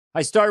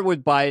I started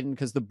with Biden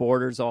because the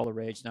border's all the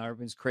rage now.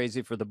 Everyone's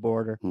crazy for the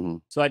border.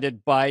 So I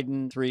did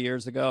Biden 3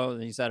 years ago,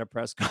 and he's at a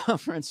press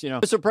conference,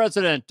 Mr.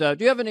 President, do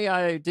you have any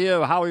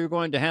idea how you're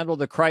going to handle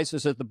the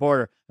crisis at the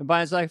border? And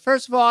Biden's like,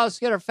 first of all, let's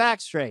get our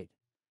facts straight.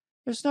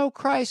 There's no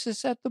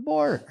crisis at the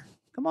border.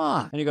 Come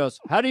on. And he goes,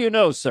 how do you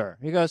know, sir?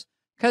 He goes,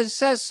 because it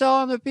says so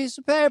on the piece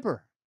of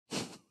paper.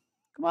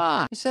 Come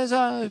on. It says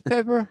on the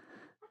paper.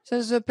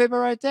 Says the paper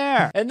right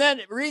there. And then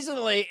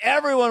recently,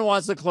 everyone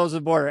wants to close the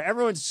border.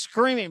 Everyone's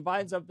screaming.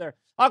 Biden's up there.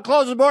 I'll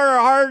close the border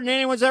harder than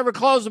anyone's ever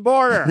closed the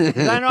border.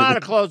 I know how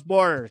to close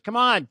borders. Come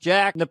on,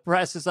 Jack. And the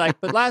press is like,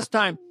 but last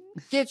time,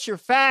 get your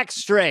facts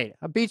straight.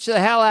 I'll beat you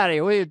the hell out of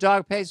you. Will you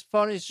dog paste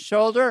phone his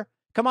shoulder?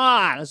 Come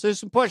on. Let's do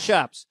some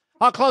push-ups.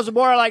 I'll close the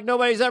border like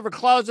nobody's ever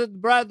closed it.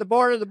 The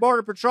border, the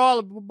border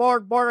patrol,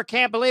 the border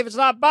can't believe it's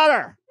not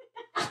butter.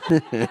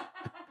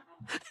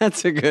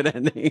 That's a good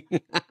ending.